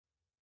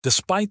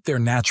Despite their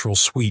natural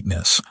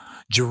sweetness,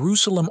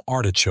 Jerusalem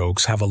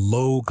artichokes have a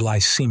low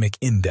glycemic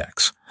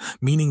index,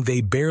 meaning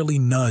they barely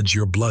nudge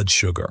your blood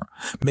sugar,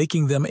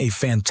 making them a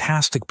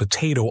fantastic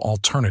potato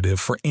alternative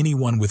for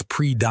anyone with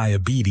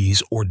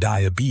pre-diabetes or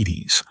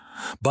diabetes.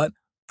 But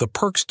the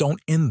perks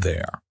don't end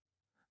there.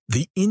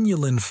 The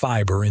inulin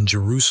fiber in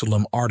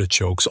Jerusalem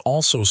artichokes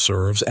also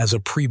serves as a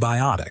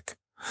prebiotic.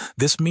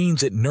 This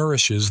means it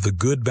nourishes the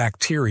good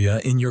bacteria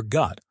in your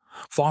gut,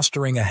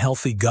 fostering a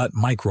healthy gut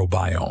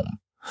microbiome.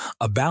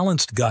 A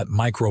balanced gut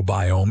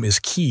microbiome is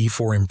key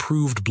for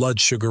improved blood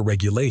sugar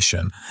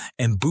regulation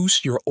and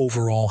boosts your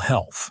overall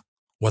health.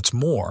 What's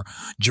more,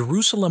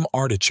 Jerusalem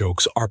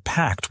artichokes are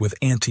packed with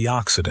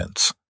antioxidants.